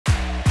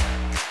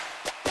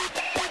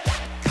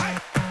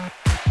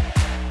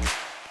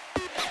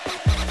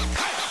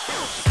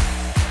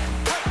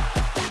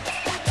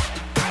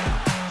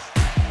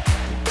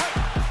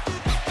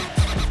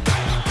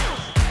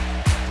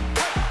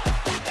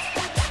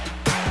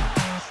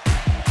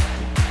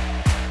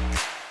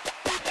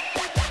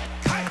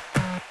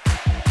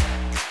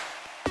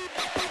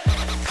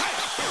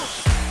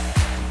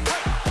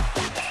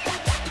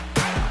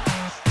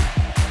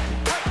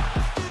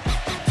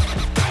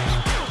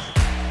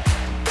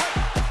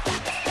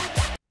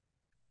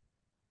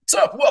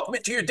What's up? Welcome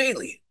into your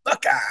daily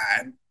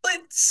Buckeye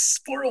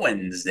Blitz for a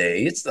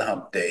Wednesday. It's the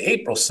hump day,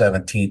 April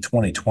 17th,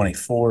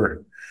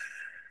 2024.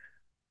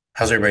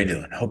 How's everybody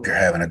doing? Hope you're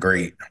having a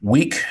great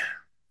week.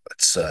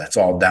 It's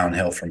all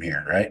downhill from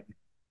here, right?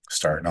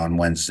 Starting on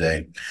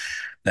Wednesday,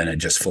 then it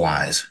just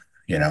flies,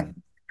 you know.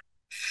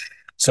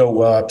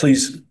 So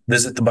please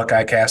visit the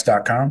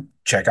buckeyecast.com.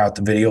 Check out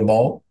the video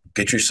ball.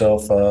 Get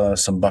yourself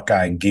some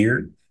Buckeye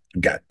gear.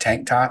 We've got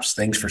tank tops,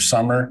 things for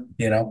summer,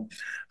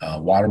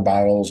 water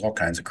bottles, all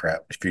kinds of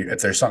crap.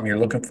 If there's something you're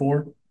looking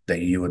for that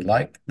you would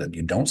like that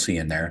you don't see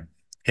in there,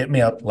 hit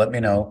me up. Let me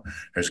know.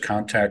 There's a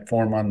contact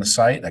form on the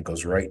site that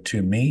goes right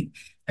to me,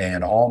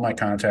 and all my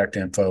contact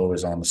info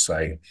is on the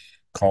site.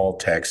 Call,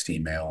 text,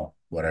 email,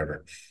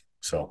 whatever.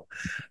 So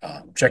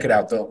check it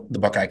out though,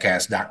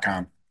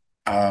 thebuckeyecast.com.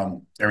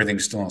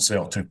 Everything's still on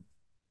sale too.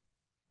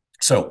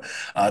 So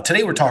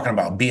today we're talking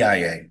about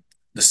B.I.A.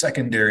 The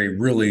secondary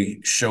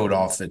really showed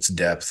off its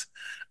depth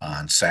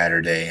on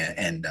Saturday,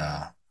 and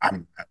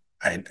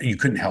you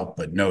couldn't help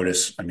but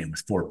notice. I mean,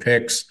 with 4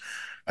 picks,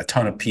 a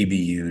ton of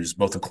PBUs,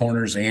 both the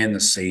corners and the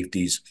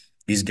safeties.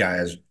 These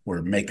guys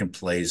were making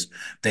plays.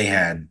 They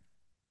had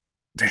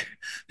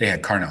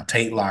Carnell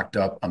Tate locked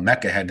up.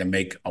 Emeka had to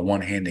make a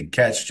one-handed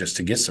catch just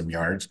to get some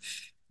yards.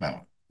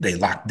 They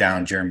locked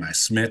down Jeremiah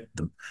Smith,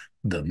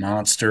 the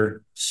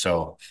monster.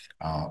 So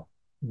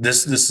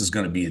this is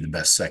going to be the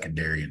best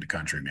secondary in the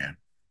country, man.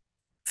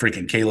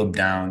 Freaking Caleb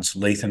Downs,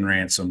 Lathan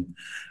Ransom.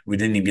 We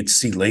didn't even get to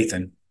see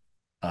Lathan,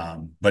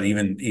 but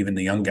even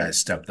the young guys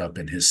stepped up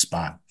in his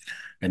spot.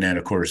 And then,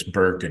 of course,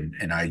 Burke and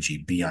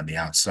IGB on the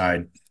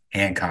outside,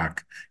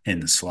 Hancock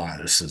in the slot.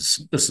 This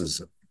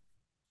is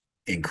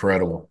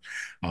incredible.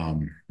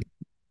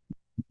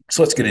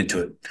 So let's get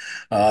into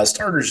it.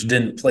 Starters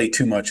didn't play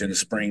too much in the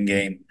spring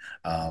game.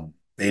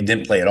 They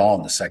didn't play at all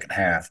in the second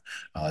half.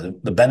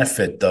 The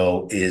benefit,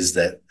 though, is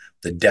that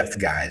the depth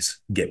guys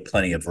get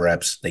plenty of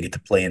reps. They get to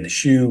play in the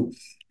shoe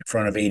in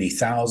front of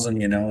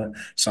 80,000.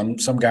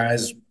 Some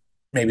guys,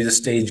 maybe the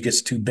stage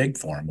gets too big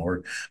for them,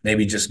 or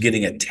maybe just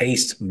getting a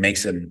taste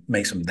makes them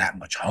that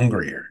much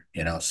hungrier.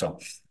 So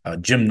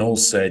Jim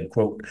Knowles said,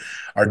 quote,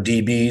 "Our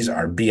DBs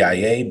are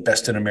B.I.A.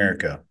 best in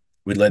America.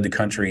 We led the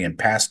country in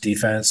pass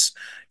defense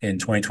in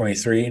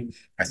 2023.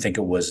 I think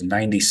it was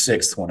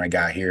 96th when I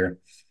got here,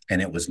 and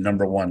it was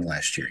number 1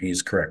 last year."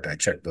 He's correct. I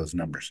checked those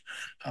numbers.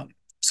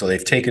 So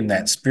they've taken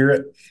that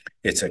spirit.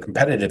 It's a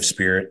competitive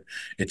spirit.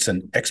 It's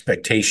an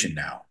expectation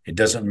now. It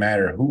doesn't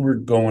matter who we're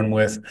going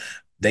with.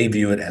 They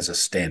view it as a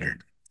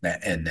standard,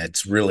 and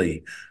that's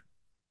really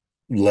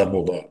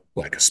leveled up,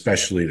 like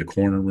especially the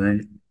corner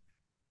room,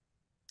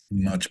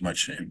 much,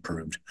 much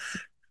improved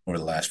over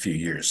the last few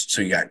years.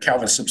 So you got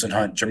Calvin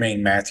Simpson-Hunt,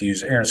 Jermaine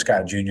Matthews, Aaron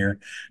Scott Jr.,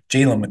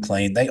 Jalen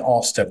McClain. They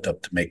all stepped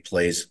up to make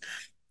plays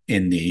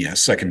in the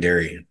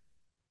secondary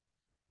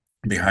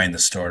behind the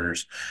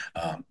starters.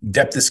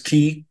 Depth is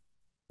key.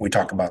 We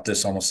talk about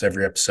this almost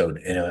every episode.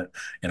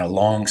 In a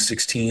long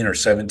 16 or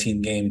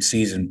 17 game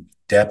season,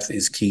 depth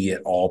is key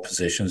at all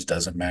positions.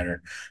 Doesn't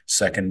matter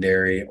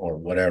secondary or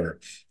whatever.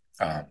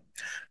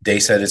 Day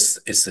said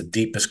it's the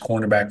deepest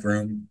cornerback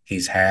room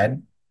he's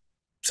had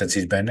since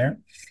he's been there.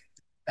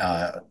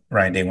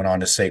 Ryan Day went on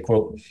to say,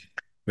 quote,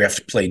 "We have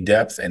to play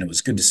depth, and it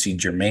was good to see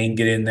Jermaine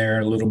get in there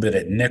a little bit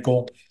at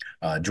nickel.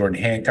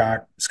 Jordan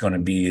Hancock is going to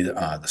be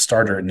the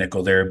starter at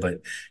nickel there,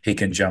 but he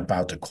can jump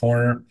out to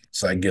corner,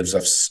 so that gives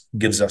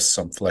us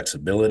some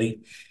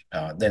flexibility."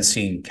 Then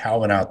seeing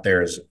Calvin out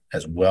there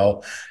as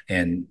well,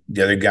 and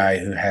the other guy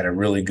who had a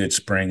really good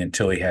spring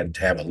until he had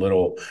to have a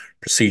little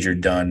procedure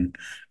done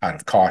out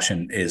of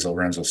caution is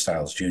Lorenzo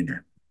Styles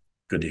Jr.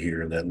 Good to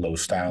hear that Low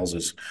Styles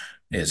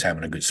is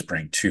having a good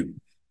spring too,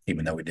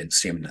 even though we didn't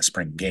see him in the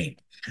spring game.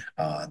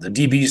 The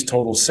DBs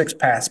totaled 6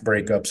 pass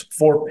breakups,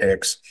 4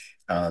 picks.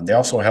 They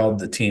also held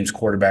the team's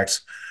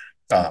quarterbacks,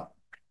 the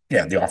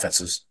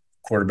offense's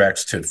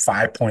quarterbacks to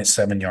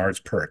 5.7 yards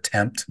per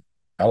attempt.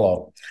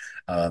 Hello.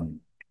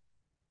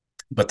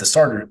 But the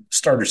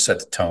starters set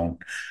the tone.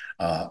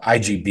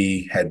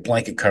 IGB had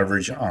blanket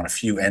coverage on a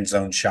few end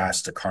zone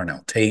shots to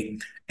Carnell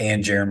Tate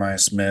and Jeremiah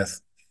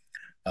Smith.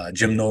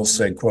 Jim Knowles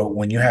said, quote,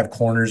 "When you have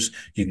corners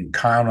you can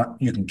count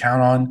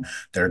on,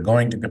 they're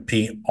going to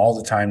compete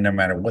all the time, no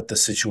matter what the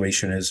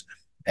situation is.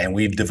 And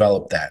we've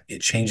developed that. It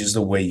changes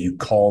the way you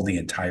call the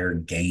entire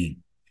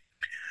game.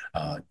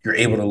 You're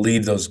able to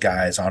leave those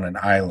guys on an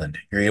island.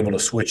 You're able to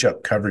switch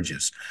up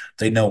coverages.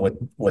 They know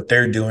what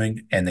they're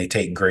doing, and they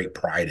take great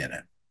pride in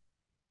it."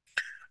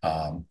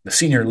 The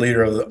senior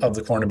leader of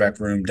the cornerback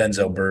room,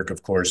 Denzel Burke,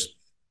 of course,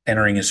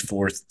 entering his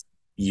 4th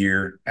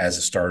year as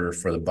a starter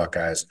for the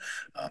Buckeyes.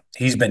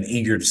 He's been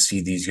eager to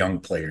see these young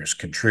players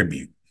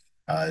contribute.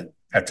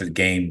 After the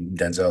game,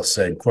 Denzel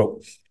said,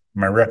 quote,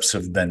 "My reps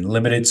have been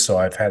limited, so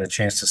I've had a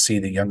chance to see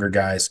the younger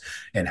guys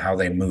and how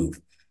they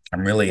move.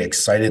 I'm really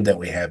excited that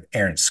we have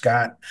Aaron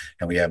Scott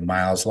and we have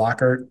Miles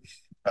Lockhart.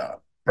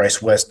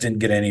 Bryce West didn't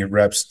get any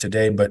reps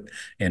today, but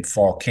in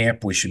fall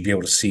camp, we should be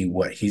able to see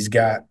what he's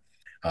got.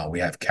 We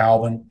have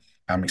Calvin.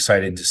 I'm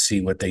excited to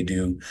see what they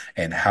do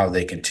and how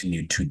they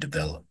continue to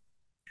develop."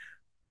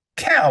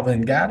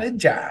 Calvin got a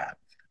job.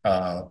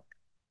 Uh,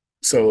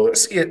 so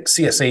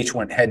CSH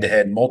went head to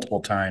head multiple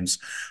times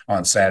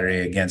on Saturday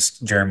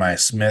against Jeremiah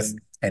Smith,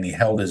 and he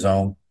held his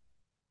own.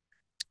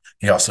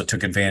 He also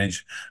took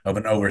advantage of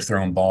an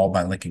overthrown ball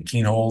by Lincoln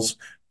Keenholz,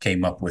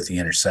 came up with the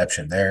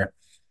interception there.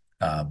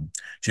 Um,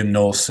 Jim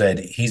Knowles said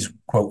he's,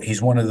 quote,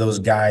 he's one of those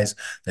guys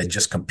that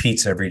just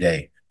competes every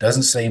day.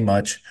 Doesn't say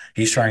much.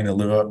 He's trying to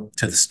live up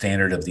to the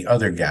standard of the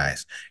other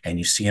guys, and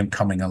you see him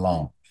coming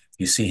along.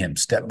 You see him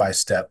step by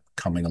step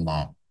coming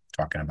along.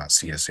 Talking about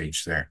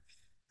CSH there.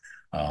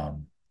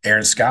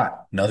 Aaron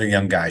Scott, another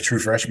young guy, true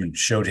freshman,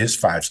 showed his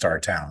five-star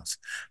talents.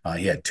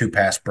 He had two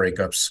pass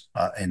breakups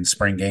in the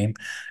spring game,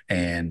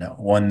 and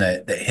one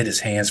that hit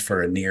his hands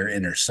for a near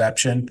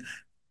interception,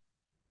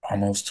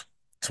 almost.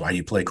 That's why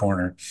you play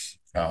corner.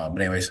 But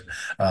anyways,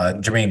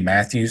 Jermaine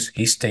Matthews,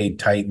 he stayed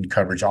tight in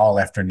coverage all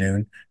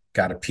afternoon,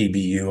 got a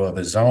PBU of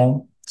his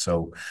own.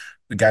 So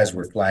the guys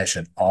were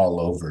flashing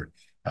all over.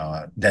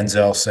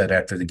 Denzel said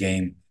after the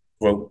game,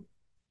 quote,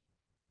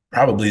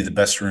 probably the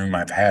best room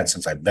I've had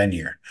since I've been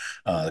here.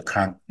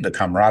 The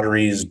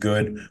camaraderie is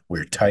good.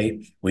 We're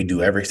tight. We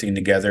do everything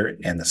together,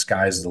 and the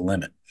sky's the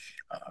limit.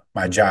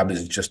 My job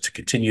is just to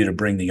continue to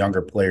bring the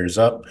younger players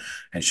up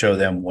and show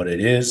them what it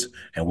is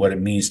and what it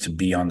means to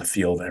be on the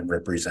field and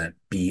represent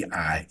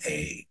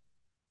B.I.A.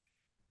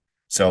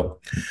 So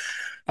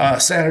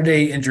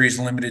Saturday injuries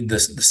limited the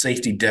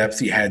safety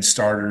depth. You had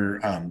starter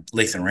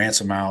Lathan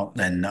Ransom out,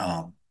 then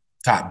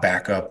top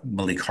backup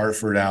Malik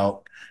Hartford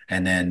out,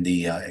 and then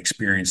the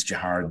experienced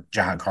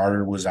Jahad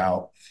Carter was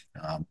out.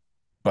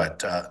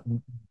 But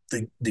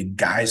the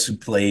guys who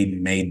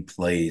played made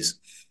plays.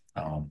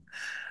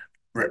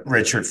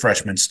 Redshirt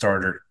freshman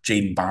starter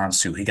Jaden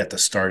Bonsu, he got the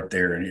start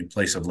there in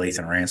place of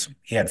Lathan Ransom.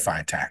 He had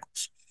 5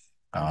 tackles.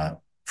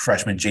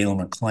 Freshman Jalen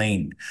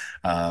McLean,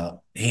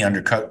 he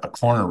undercut a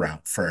corner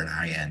route for an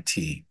INT.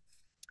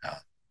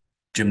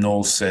 Jim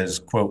Knowles says,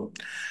 quote,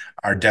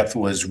 our depth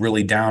was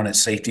really down at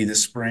safety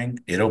this spring.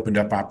 It opened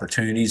up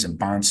opportunities, and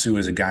Bonsu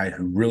is a guy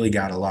who really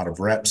got a lot of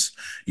reps.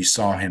 You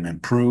saw him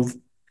improve.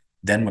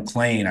 Then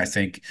McLean, I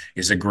think,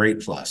 is a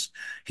great plus.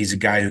 He's a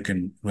guy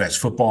who has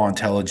football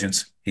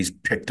intelligence. He's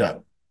picked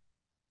up.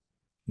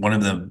 One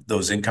of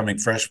those incoming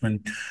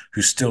freshmen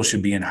who still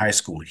should be in high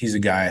school. He's a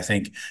guy I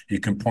think you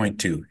can point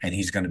to, and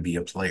he's going to be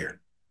a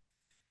player.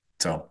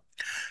 So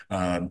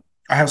Ohio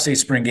State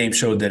spring game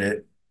showed that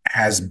it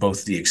has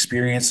both the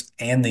experience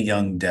and the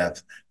young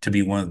depth to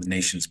be one of the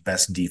nation's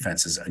best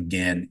defenses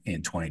again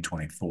in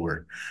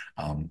 2024.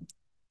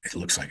 It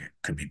looks like it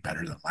could be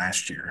better than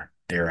last year.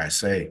 Dare I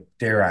say.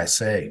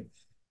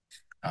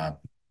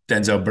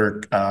 Denzel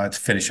Burke, to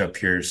finish up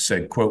here,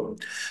 said,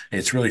 quote,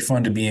 it's really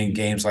fun to be in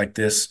games like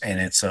this,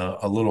 and it's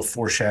a little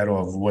foreshadow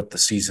of what the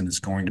season is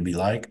going to be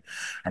like.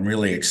 I'm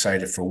really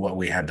excited for what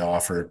we had to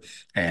offer,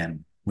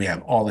 and we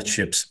have all the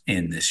chips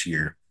in this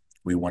year.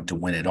 We want to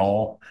win it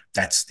all.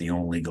 That's the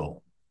only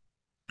goal.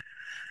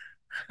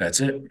 That's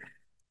it.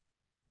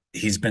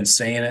 He's been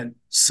saying it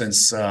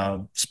since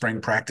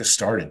spring practice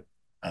started.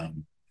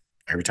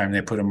 Every time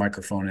they put a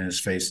microphone in his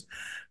face,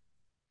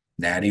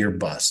 natty or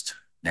bust,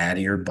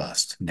 natty or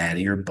bust,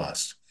 natty or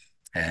bust.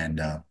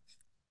 And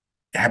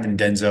having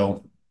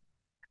Denzel,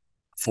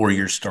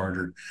 4-year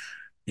starter,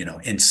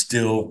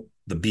 instill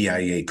the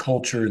B.I.A.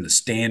 culture, the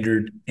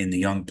standard in the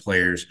young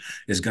players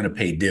is going to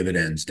pay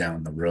dividends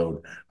down the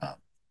road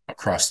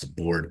across the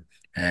board.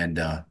 And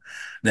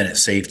then at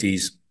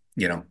safeties,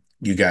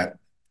 you got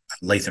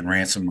Lathan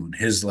Ransom on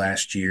his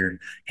last year,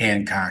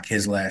 Hancock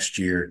his last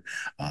year.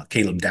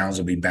 Caleb Downs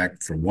will be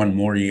back for one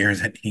more year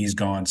that he's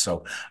gone.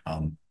 So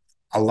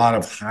a lot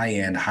of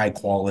high-end,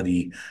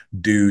 high-quality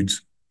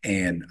dudes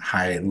and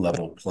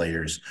high-level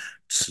players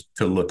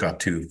to look up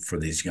to for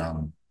these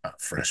young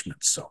freshmen.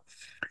 So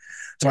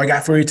I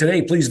got for you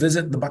today. Please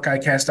visit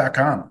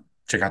thebuckeyecast.com.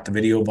 Check out the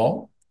video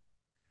ball.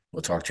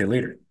 We'll talk to you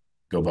later.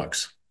 Go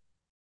Bucks.